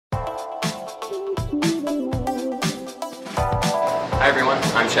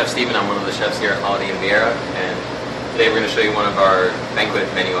I'm Chef Steven. I'm one of the chefs here at Holiday Inn Vieira, and today we're going to show you one of our banquet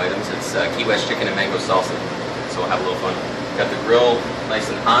menu items. It's Key West chicken and mango salsa, so we'll have a little fun. Got the grill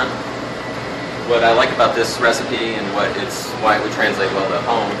nice and hot. What I like about this recipe and why it would translate well to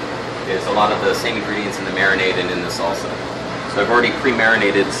home is a lot of the same ingredients in the marinade and in the salsa. So I've already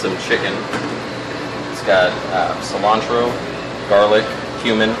pre-marinated some chicken. It's got cilantro, garlic,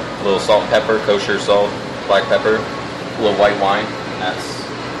 cumin, a little salt and pepper, kosher salt, black pepper, a little white wine, and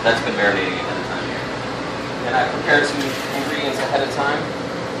that's been marinating ahead of time here. And I prepared some ingredients ahead of time.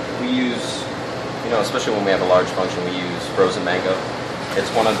 We use, especially when we have a large function, we use frozen mango. It's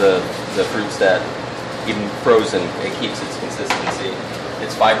one of the fruits that, even frozen, it keeps its consistency.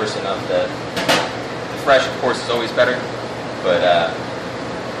 It's fibrous enough that the fresh, of course, is always better, but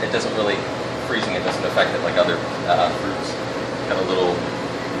it doesn't really, freezing it doesn't affect it like other fruits. Got a little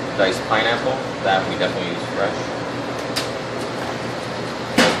diced pineapple, that we definitely use fresh.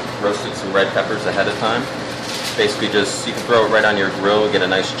 Roasted some red peppers ahead of time. Basically just, you can throw it right on your grill, get a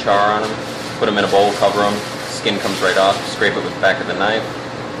nice char on them, put them in a bowl, cover them, skin comes right off, scrape it with the back of the knife.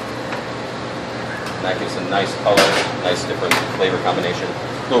 And that gives a nice color, nice different flavor combination.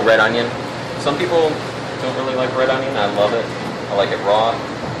 A little red onion. Some people don't really like red onion, I love it. I like it raw.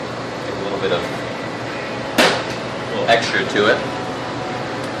 Give a little bit of, a little extra to it.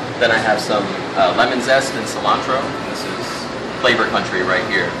 Then I have some lemon zest and cilantro. This is flavor country right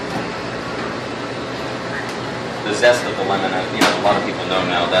here. The zest of the lemon, a lot of people know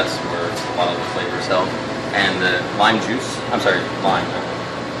now that's where a lot of the flavors held. And the lime juice, lime.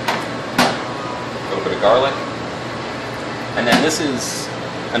 A little bit of garlic. And then this is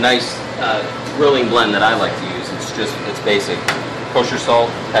a nice grilling blend that I like to use. It's basic. Kosher salt,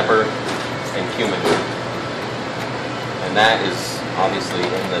 pepper, and cumin. And that is obviously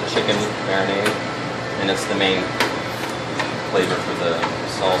in the chicken marinade, and it's the main flavor for the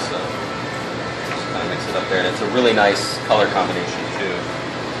salsa. Just kind of mix it up there, and it's a really nice color combination too.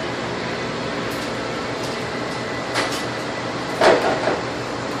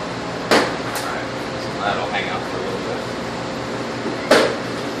 Alright, so that'll hang out for a little bit.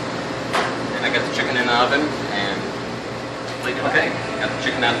 And I got the chicken in the oven, and okay, got the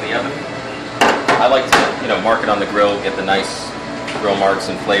chicken out of the oven. I like to, mark it on the grill, get the nice grill marks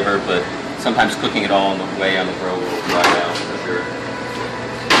and flavor, but sometimes cooking it all on the way on the grill will dry it out for sure.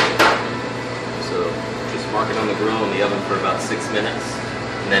 So just mark it on the grill in the oven for about 6 minutes.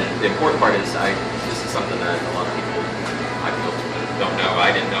 And then the important part is, this is something that a lot of people don't know.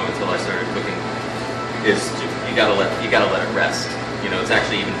 I didn't know until I started cooking. Is you gotta let it rest. It's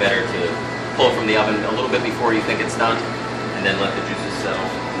actually even better to pull it from the oven a little bit before you think it's done, and then let the juices settle.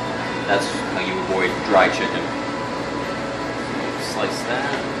 That's how you avoid dry chicken. Slice that.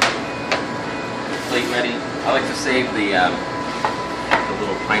 Plate ready. I like to save the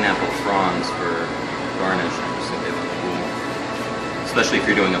little pineapple fronds for garnish. I just think they look cool, especially if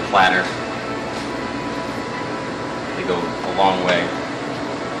you're doing a platter. They go a long way.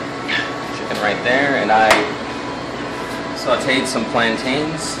 Chicken right there, and I sauteed some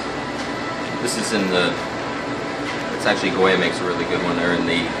plantains. This is in the. It's actually Goya makes a really good one. They're in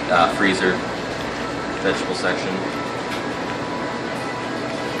the freezer vegetable section.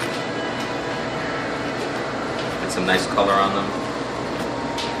 Get some nice color on them.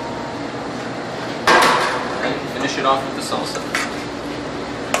 And finish it off with the salsa.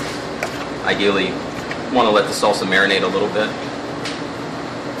 Ideally, you want to let the salsa marinate a little bit.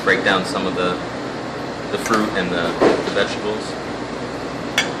 Break down some of the fruit and the vegetables.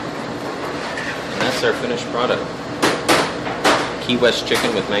 And that's our finished product. Key West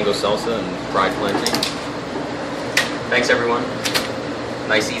chicken with mango salsa and fried plantain. Thanks everyone.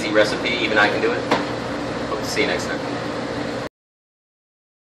 Nice easy recipe, even I can do it. Hope to see you next time.